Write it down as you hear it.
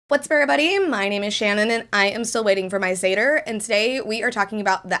What's up, everybody? My name is Shannon and I am still waiting for my Satyr, and today we are talking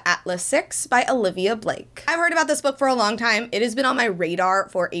about The Atlas 6 by Olivia Blake. I've heard about this book for a long time. It has been on my radar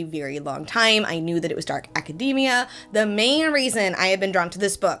for a very long time. I knew that it was dark academia. The main reason I had been drawn to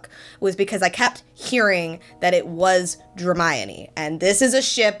this book was because I kept hearing that it was Hermione, and this is a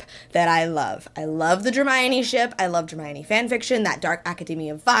ship that I love. I love the Hermione ship. I love Hermione fanfiction, that dark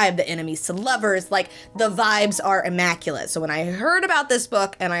academia vibe, the enemies to lovers, like the vibes are immaculate. So when I heard about this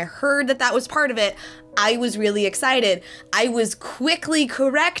book and I heard that that was part of it, I was really excited. I was quickly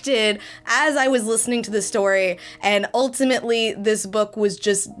corrected as I was listening to the story, and ultimately this book was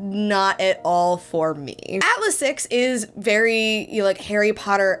just not at all for me. Atlas 6 is very like Harry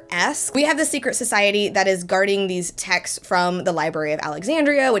Potter-esque. We have the secret society that is guarding these texts from the Library of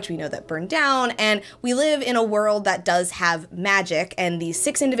Alexandria, which we know that burned down, and we live in a world that does have magic, and these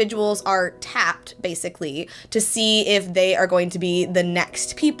 6 individuals are tapped basically to see if they are going to be the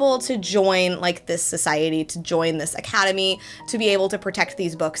next people to join like this society, to join this academy, to be able to protect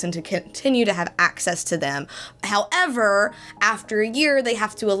these books and to continue to have access to them. However, after a year, they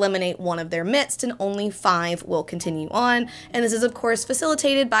have to eliminate one of their midst and only 5 will continue on. And this is of course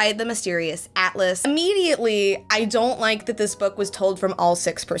facilitated by the mysterious Atlas. Immediately, I don't like that this book was told from all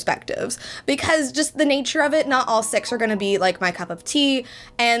 6 perspectives, because just the nature of it, not all 6 are gonna be like my cup of tea.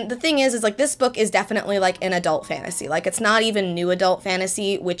 And the thing is like this book is definitely like an adult fantasy. Like it's not even new adult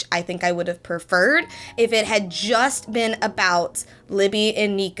fantasy, which I think I would have preferred. If it had just been about Libby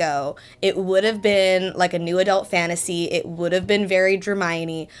and Nico, it would have been like a new adult fantasy. It would have been very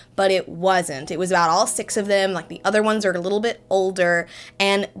Hermione, but it wasn't. It was about all 6 of them. Like the other ones are a little bit older,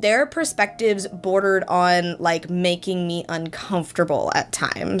 and their perspectives bordered on like making me uncomfortable at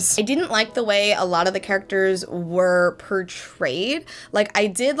times. I didn't like the way a lot of the characters were portrayed. Like I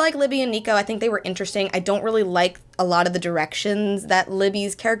did like Libby and Nico. I think they were interesting. I don't really like a lot of the directions that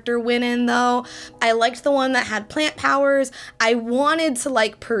Libby's character went in though. I liked the one that had plant powers. I wanted to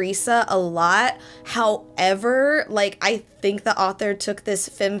like Parisa a lot. However, like I think the author took this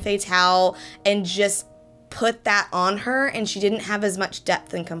femme fatale and just put that on her, and she didn't have as much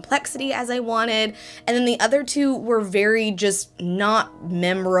depth and complexity as I wanted. And then the other 2 were very just not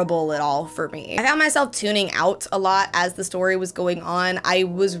memorable at all for me. I found myself tuning out a lot as the story was going on. I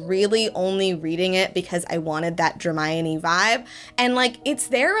was really only reading it because I wanted that Hermione vibe, and like it's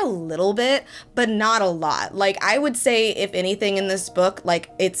there a little bit but not a lot. Like I would say if anything in this book, like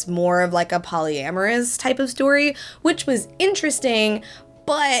it's more of like a polyamorous type of story, which was interesting.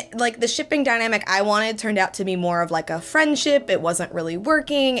 But like the shipping dynamic I wanted turned out to be more of like a friendship. It wasn't really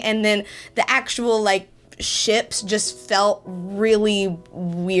working. And then the actual like ships just felt really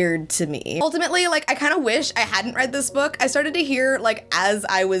weird to me. Ultimately, like I kind of wish I hadn't read this book. I started to hear like as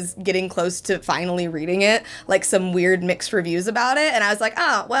I was getting close to finally reading it, like some weird mixed reviews about it. And I was like,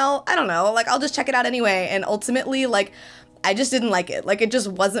 oh, well, I don't know. Like I'll just check it out anyway. And ultimately, like I just didn't like it. Like it just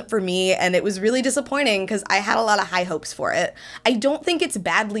wasn't for me, and it was really disappointing because I had a lot of high hopes for it. I don't think it's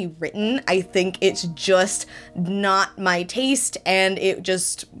badly written. I think it's just not my taste, and it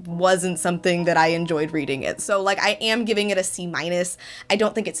just wasn't something that I enjoyed reading it. So like I am giving it a C-. I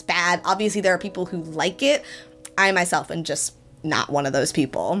don't think it's bad. Obviously there are people who like it. I myself am just not one of those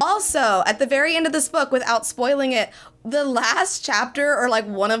people. Also, at the very end of this book, without spoiling it, the last chapter, or like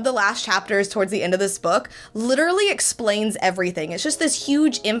one of the last chapters towards the end of this book, literally explains everything. It's just this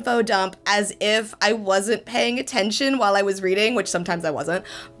huge info dump as if I wasn't paying attention while I was reading, which sometimes I wasn't,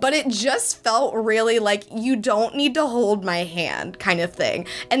 but it just felt really like you don't need to hold my hand kind of thing.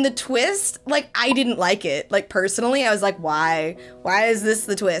 And the twist, like I didn't like it. Like personally, I was like, why? Why is this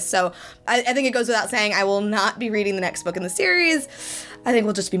the twist? So I think it goes without saying, I will not be reading the next book in the series. I think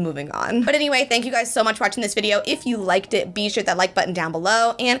we'll just be moving on. But anyway, thank you guys so much for watching this video. If you liked it, be sure to hit that like button down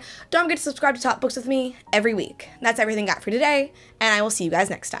below, and don't forget to subscribe to Talk Books with me every week. That's everything I got for today, and I will see you guys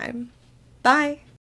next time. Bye.